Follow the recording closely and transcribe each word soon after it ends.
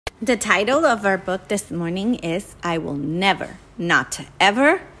The title of our book this morning is I Will Never, Not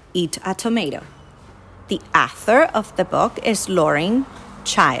Ever Eat a Tomato. The author of the book is Lauren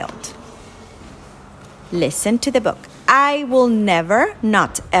Child. Listen to the book. I will never,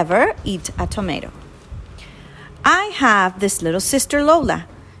 not ever eat a tomato. I have this little sister Lola.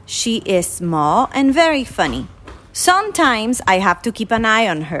 She is small and very funny. Sometimes I have to keep an eye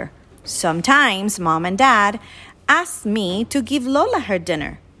on her. Sometimes Mom and Dad ask me to give Lola her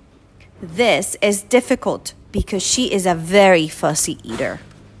dinner. This is difficult because she is a very fussy eater.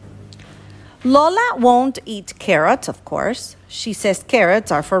 Lola won't eat carrots, of course. She says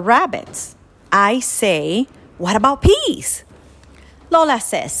carrots are for rabbits. I say, what about peas? Lola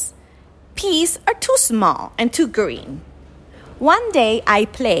says, peas are too small and too green. One day I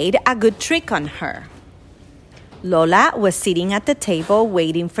played a good trick on her. Lola was sitting at the table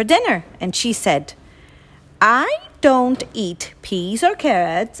waiting for dinner, and she said, I don't eat peas or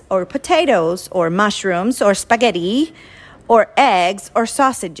carrots or potatoes or mushrooms or spaghetti or eggs or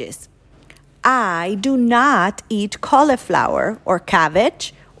sausages. I do not eat cauliflower or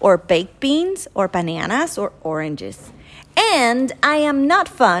cabbage or baked beans or bananas or oranges. And I am not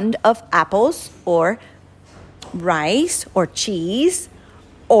fond of apples or rice or cheese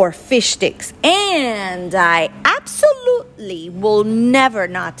or fish sticks. And I absolutely will never,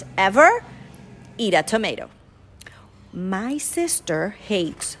 not ever eat a tomato. My sister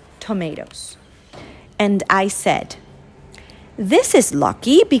hates tomatoes. And I said, this is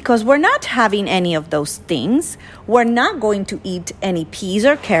lucky because we're not having any of those things. We're not going to eat any peas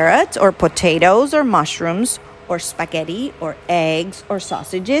or carrots or potatoes or mushrooms or spaghetti or eggs or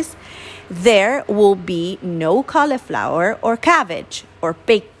sausages. There will be no cauliflower or cabbage or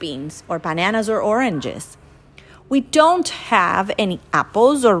baked beans or bananas or oranges. We don't have any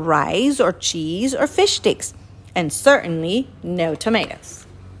apples or rice or cheese or fish sticks, and certainly no tomatoes.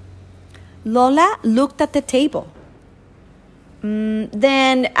 Lola looked at the table.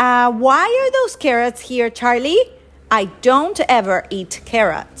 Then why are those carrots here, Charlie? I don't ever eat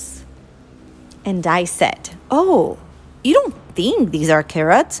carrots. And I said, oh, you don't think these are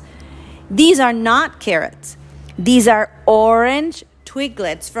carrots? These are not carrots. These are orange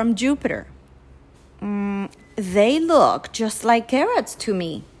twiglets from Jupiter. They look just like carrots to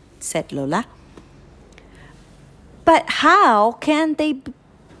me, said Lola. But how can they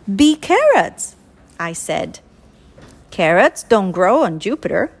be carrots? I said. Carrots don't grow on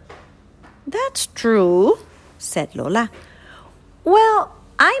Jupiter. That's true, said Lola. Well,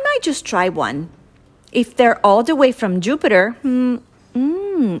 I might just try one. If they're all the way from Jupiter, not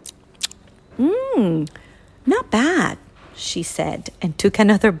bad, she said, and took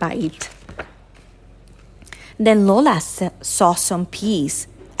another bite. Then Lola saw some peas.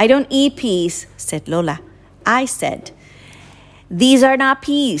 I don't eat peas, said Lola. I said, these are not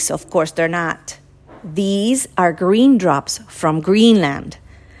peas. Of course they're not. These are green drops from Greenland.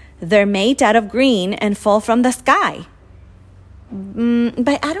 They're made out of green and fall from the sky.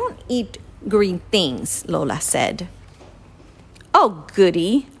 But I don't eat green things, Lola said. Oh,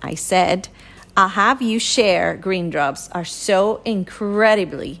 goody, I said. I'll have you share. Green drops are so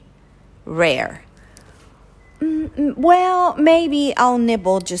incredibly rare. Well, maybe I'll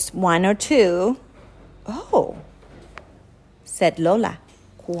nibble just one or two. Oh, said Lola,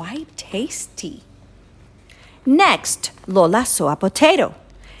 quite tasty. Next, Lola saw a potato.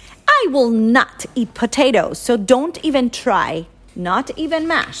 I will not eat potatoes, so don't even try, not even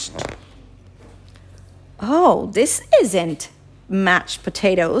mashed. Oh, this isn't mashed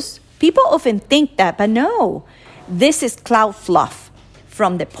potatoes. People often think that, but no. This is cloud fluff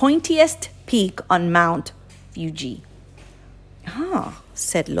from the pointiest peak on Mount Fuji. Oh,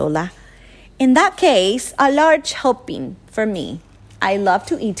 said Lola. In that case, a large helping for me. I love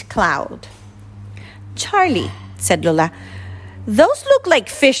to eat cloud. Charlie, said Lola, those look like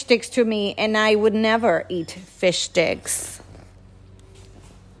fish sticks to me, and I would never eat fish sticks.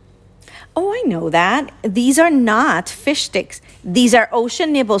 Oh, I know that. These are not fish sticks. These are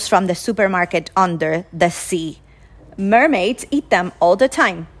ocean nibbles from the supermarket under the sea. Mermaids eat them all the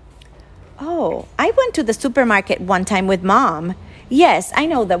time. Oh, I went to the supermarket one time with Mom. Yes, I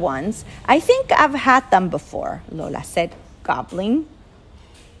know the ones. I think I've had them before, Lola said, gobbling.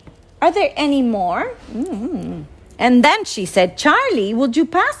 Are there any more? And then she said, Charlie, would you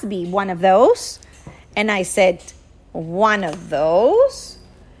pass me one of those? And I said, one of those?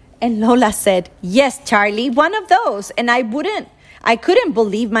 And Lola said, yes, Charlie, one of those. And I couldn't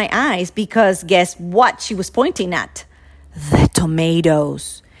believe my eyes because guess what she was pointing at? The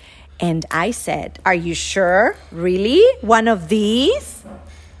tomatoes. And I said, are you sure? Really? One of these?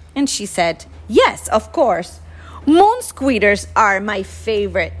 And she said, yes, of course. Moon squeeters are my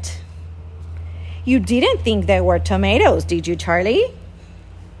favorite. You didn't think they were tomatoes, did you, Charlie?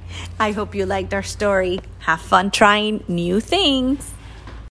 I hope you liked our story. Have fun trying new things.